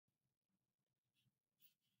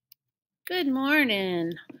Good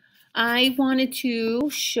morning. I wanted to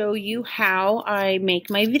show you how I make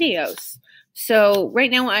my videos. So right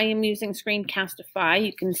now I am using Screencastify.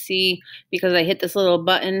 You can see because I hit this little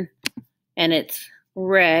button and it's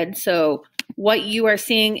red. So what you are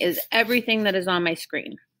seeing is everything that is on my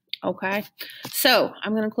screen. Okay, so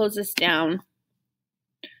I'm going to close this down.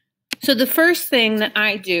 So the first thing that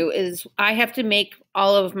I do is I have to make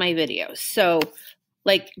all of my videos. So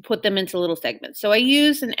like put them into little segments. So I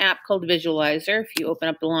use an app called Visualizer. If you open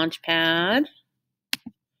up the Launchpad,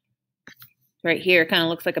 right here, it kind of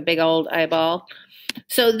looks like a big old eyeball.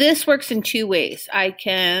 So this works in two ways. I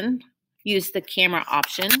can use the camera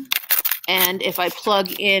option, and if I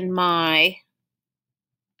plug in my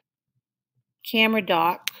camera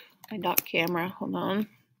dock, my dock camera, hold on.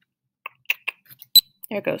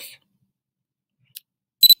 There it goes.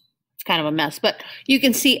 It's kind of a mess, but you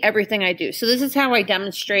can see everything I do. So this is how I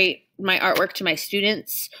demonstrate my artwork to my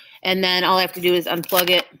students, and then all I have to do is unplug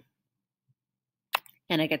it,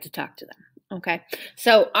 and I get to talk to them. Okay,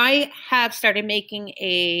 so I have started making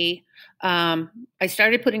I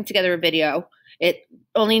started putting together a video. It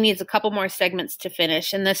only needs a couple more segments to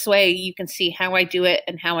finish, and this way you can see how I do it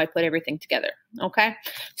and how I put everything together. Okay,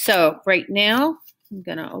 so right now I'm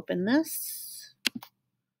gonna open this.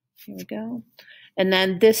 Here we go. And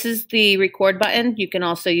then this is the record button. You can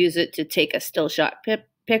also use it to take a still shot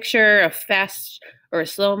picture, a fast or a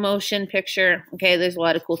slow motion picture. Okay, there's a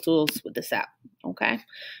lot of cool tools with this app. Okay,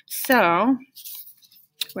 so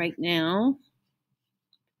right now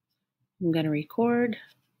I'm going to record.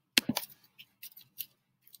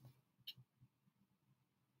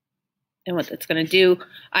 And what that's going to do,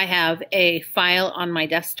 I have a file on my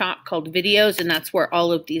desktop called videos, and that's where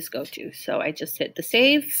all of these go to. So I just hit the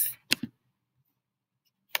save.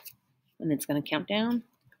 And it's going to count down.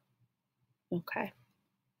 Okay.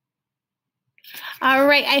 All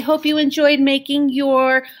right. I hope you enjoyed making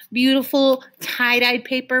your beautiful tie-dyed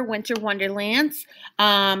paper winter wonderlands.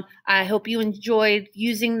 I hope you enjoyed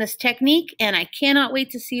using this technique, and I cannot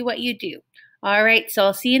wait to see what you do. All right. So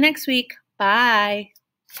I'll see you next week. Bye.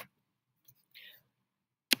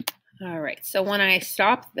 All right. So when I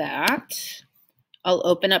stop that, I'll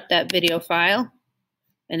open up that video file,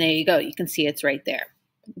 and there you go. You can see it's right there.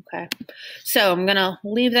 Okay, so I'm gonna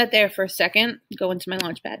leave that there for a second, go into my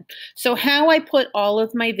Launchpad. So how I put all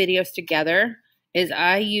of my videos together is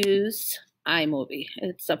I use Imovie.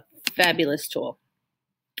 It's a fabulous tool.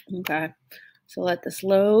 Okay, so let this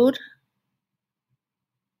load.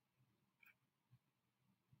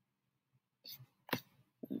 All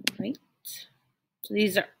right, so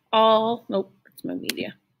these are all, nope, that's my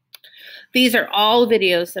media. These are all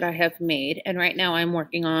videos that I have made, and right now I'm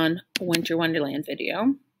working on a Winter Wonderland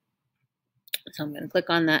video. So I'm going to click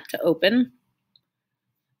on that to open.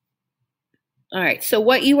 All right, so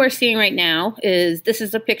what you are seeing right now is this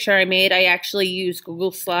is a picture I made. I actually used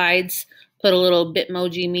Google Slides, put a little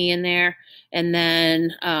Bitmoji me in there, and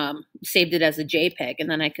then saved it as a JPEG, and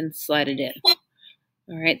then I can slide it in.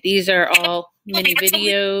 All right, these are all mini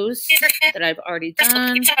videos that I've already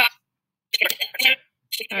done.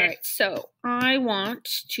 All right, so I want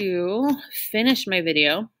to finish my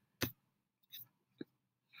video.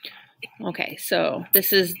 Okay, so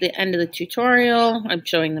this is the end of the tutorial. I'm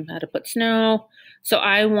showing them how to put snow. So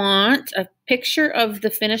I want a picture of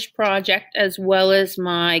the finished project as well as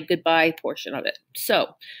my goodbye portion of it.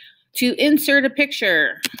 So to insert a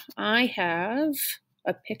picture, I have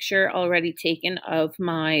a picture already taken of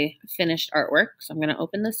my finished artwork. So I'm going to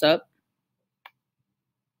open this up.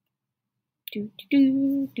 All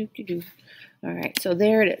right, so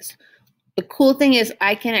there it is. The cool thing is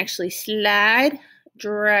I can actually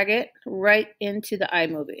drag it right into the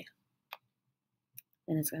iMovie.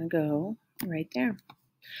 And it's going to go right there.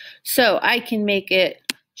 So I can make it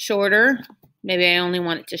shorter. Maybe I only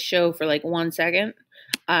want it to show for like 1 second.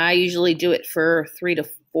 I usually do it for 3 to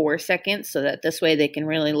 4 seconds so that this way they can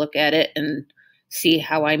really look at it and see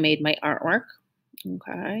how I made my artwork.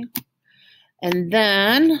 Okay. And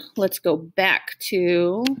then let's go back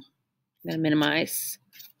to, I'm going to minimize.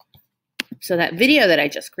 So that video that I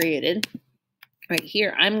just created, right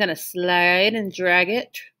here, I'm going to slide and drag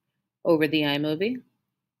it over the iMovie.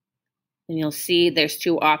 And you'll see there's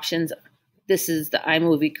two options. This is the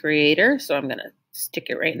iMovie creator, so I'm going to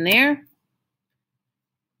stick it right in there.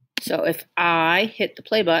 So if I hit the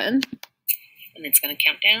play button, and it's going to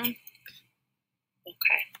count down.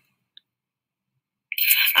 Okay.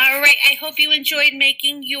 All right, I hope you enjoyed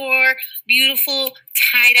making your beautiful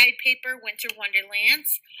tie-dyed paper winter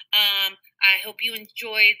wonderlands. I hope you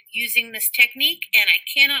enjoyed using this technique, and I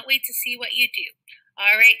cannot wait to see what you do.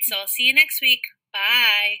 All right, so I'll see you next week.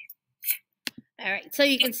 Bye. All right, so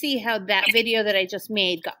you can see how that video that I just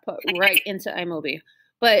made got put right into iMovie,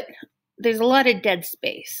 but there's a lot of dead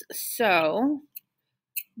space. So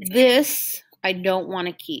this I don't want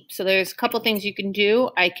to keep. So there's a couple things you can do.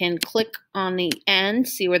 I can click on the end,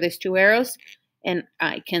 see where there's 2 arrows, and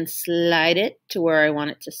I can slide it to where I want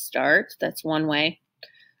it to start. That's one way.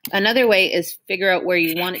 Another way is figure out where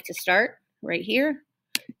you want it to start, right here.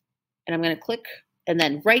 And I'm going to click and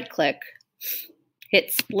then right click,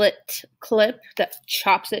 hit split clip, that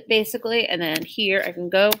chops it basically. And then here I can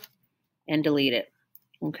go and delete it.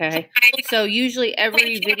 Okay. So usually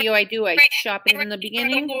every video I do, I chop it in the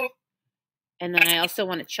beginning. And then I also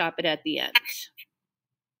want to chop it at the end.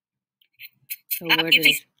 So where did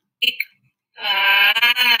it?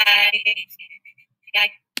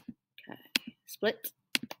 Okay. Split,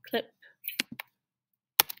 clip,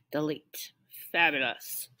 delete.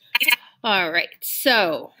 Fabulous. All right.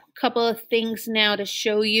 So a couple of things now to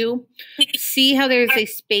show you. See how there's a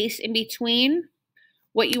space in between?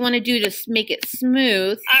 What you want to do to make it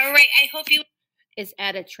smooth. All right. I hope you is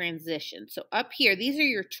add a transition. So up here, these are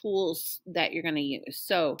your tools that you're going to use.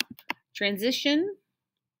 So transition,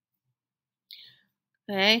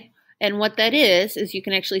 okay? And what that is you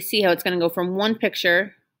can actually see how it's going to go from one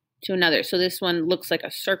picture to another. So this one looks like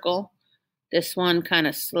a circle. This one kind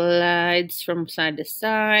of slides from side to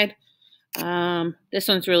side. This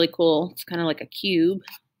one's really cool. It's kind of like a cube.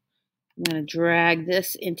 I'm going to drag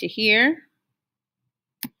this into here.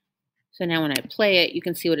 So now when I play it, you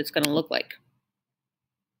can see what it's going to look like.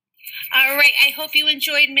 All right, I hope you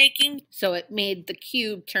enjoyed making. So it made the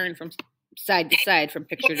cube turn from side to side, from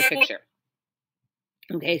picture to picture.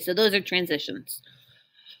 Okay, so those are transitions.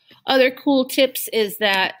 Other cool tips is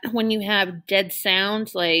that when you have dead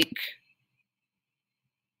sound, like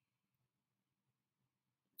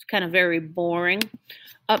it's kind of very boring.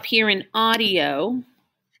 Up here in audio,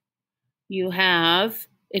 you have,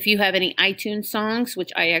 if you have any iTunes songs,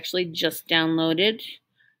 which I actually just downloaded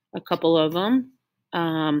a couple of them.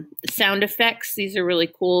 Sound effects, these are really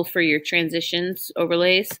cool for your transitions,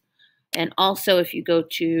 overlays. And also if you go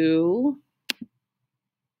to,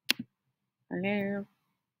 there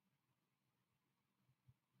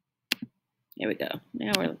we go.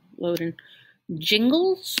 Now we're loading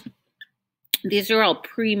jingles. These are all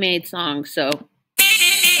pre-made songs, so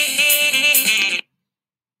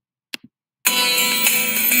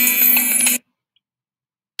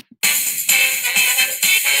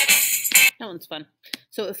that one's fun.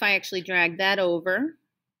 So if I actually drag that over,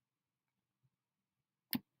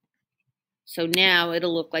 so now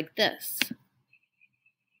it'll look like this.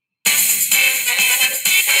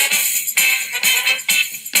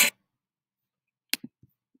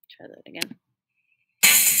 Try that again.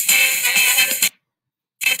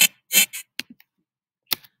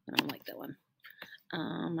 I don't like that one.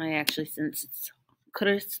 I actually, since it's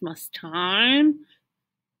Christmas time,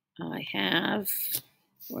 I have,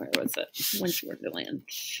 where was it? Winter Wonderland.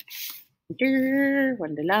 Winter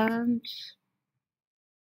Wonderland.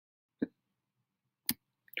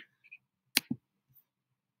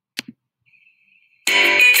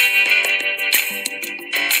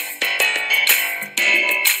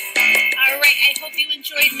 All right, I hope you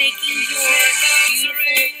enjoyed making your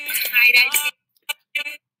beautiful tie-dye.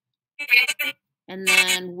 And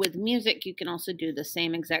then with music, you can also do the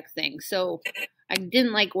same exact thing. So I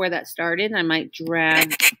didn't like where that started. I might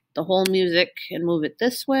drag the whole music and move it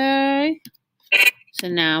this way. So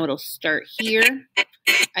now it'll start here.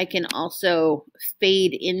 I can also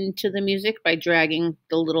fade into the music by dragging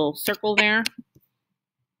the little circle there.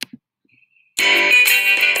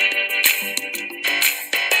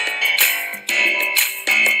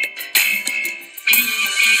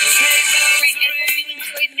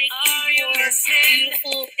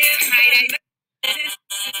 Beautiful tie-dye.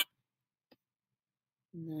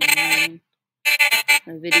 And then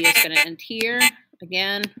the video is going to end here.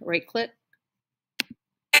 Again, right click.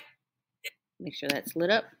 Make sure that's lit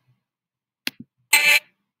up.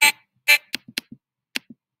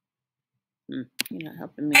 You're not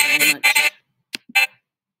helping me very much.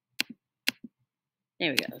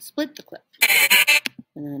 There we go. Split the clip.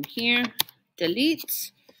 And then here,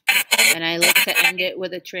 delete. And I like to end it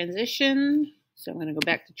with a transition. So I'm going to go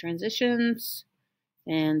back to transitions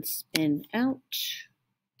and spin out.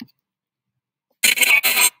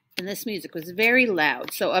 And this music was very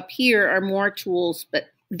loud. So up here are more tools, but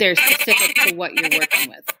they're specific to what you're working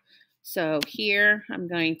with. So here I'm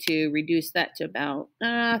going to reduce that to about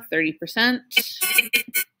 30%.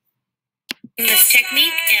 This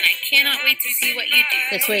technique, and I cannot wait to see what you do.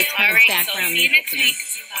 This way it's kind of background music to me.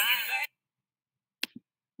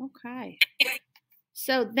 Okay.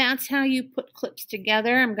 So that's how you put clips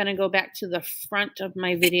together. I'm going to go back to the front of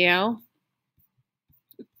my video.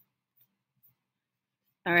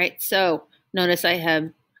 All right, so notice I have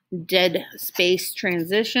dead space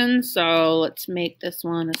transition. So let's make this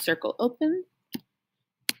one a circle open.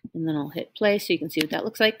 And then I'll hit play so you can see what that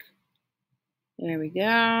looks like. There we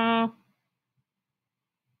go.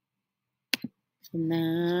 And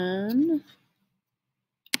then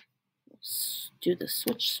let's do the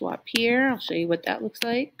switch swap here. I'll show you what that looks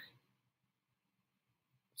like.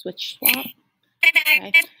 Switch swap.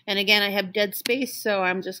 Okay. And again, I have dead space, so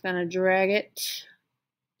I'm just going to drag it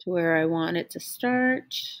to where I want it to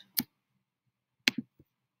start.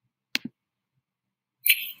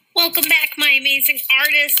 Welcome back, my amazing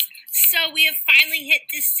artists. So we have finally hit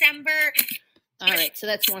December. All right, so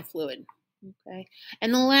that's more fluid. Okay.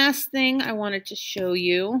 And the last thing I wanted to show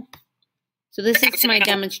you. So this is my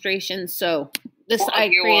demonstration. So this I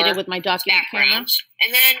created with my document camera.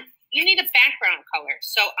 And then you need a background color.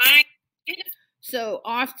 So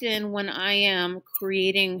often when I am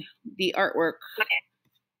creating the artwork,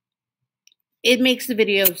 it makes the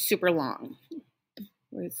video super long.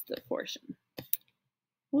 Where's the portion?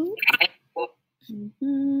 Keeping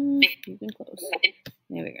close.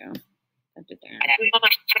 There we go. That's it there.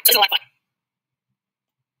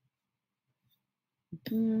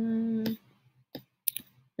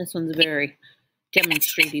 This one's a very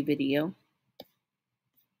demonstrative video.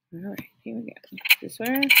 All right, here we go. This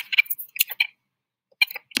way.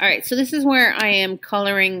 All right, so this is where I am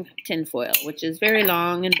coloring tinfoil, which is very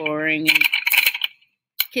long and boring, and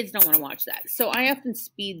kids don't want to watch that. So I often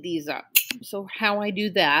speed these up. So how I do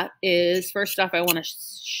that is, first off, I want to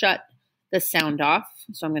shut the sound off.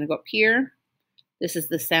 So I'm going to go up here. This is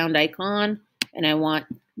the sound icon, and I want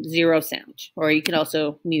 0 sound, or you can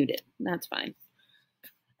also mute it. That's fine.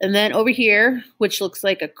 And then over here, which looks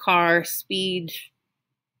like a car speed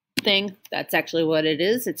thing, that's actually what it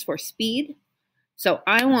is. It's for speed. So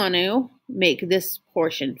I want to make this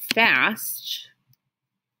portion fast.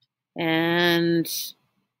 And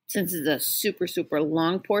since it's a super, super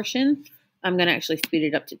long portion, I'm going to actually speed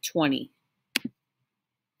it up to 20.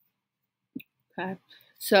 Okay.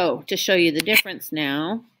 So to show you the difference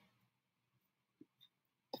now,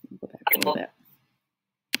 go back a little bit.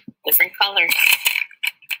 Different colors.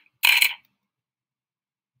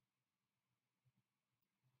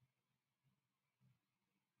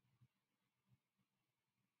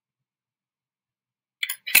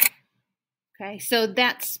 Okay, so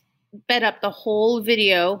that's sped up the whole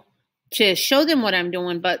video to show them what I'm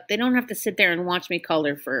doing, but they don't have to sit there and watch me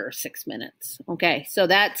color for 6 minutes. Okay, so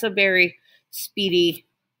that's a very speedy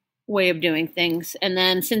way of doing things. And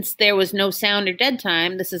then since there was no sound or dead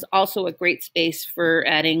time, this is also a great space for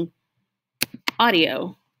adding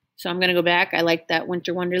audio. So I'm going to go back. I like that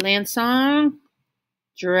Winter Wonderland song.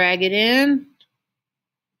 Drag it in.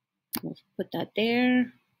 We'll put that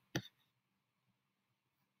there.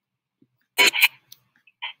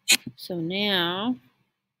 So now,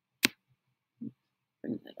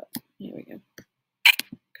 bring that up. Here we go.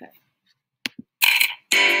 Okay.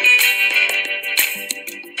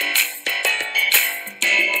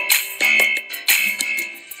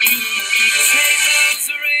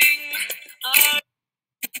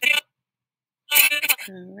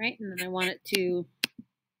 All right, and then I want it to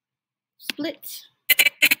split.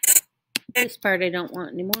 This part I don't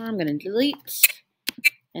want anymore. I'm going to delete.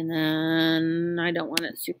 And then I don't want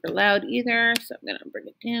it super loud either, so I'm going to bring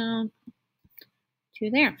it down to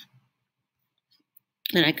there.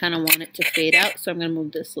 And I kind of want it to fade out, so I'm going to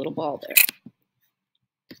move this little ball there.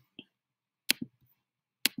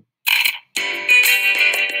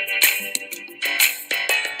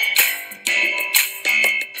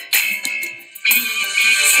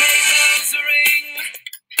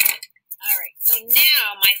 All right, so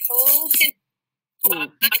now my whole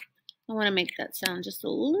I want to make that sound just a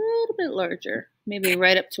little bit larger, maybe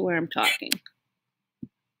right up to where I'm talking.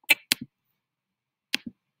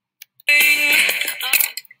 All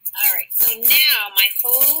right, so now my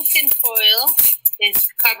whole tinfoil is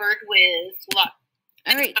covered with what?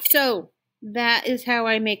 All right, so that is how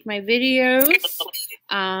I make my videos.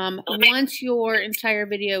 Once your entire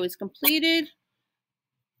video is completed,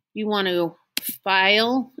 you want to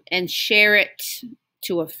file and share it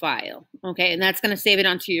to a file, okay? And that's going to save it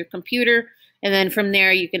onto your computer, and then from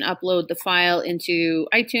there you can upload the file into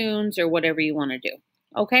iTunes or whatever you want to do,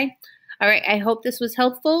 okay? All right, I hope this was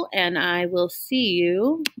helpful, and I will see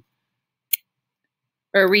you,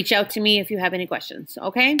 or reach out to me if you have any questions,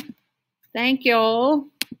 okay? Thank you.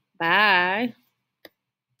 Bye.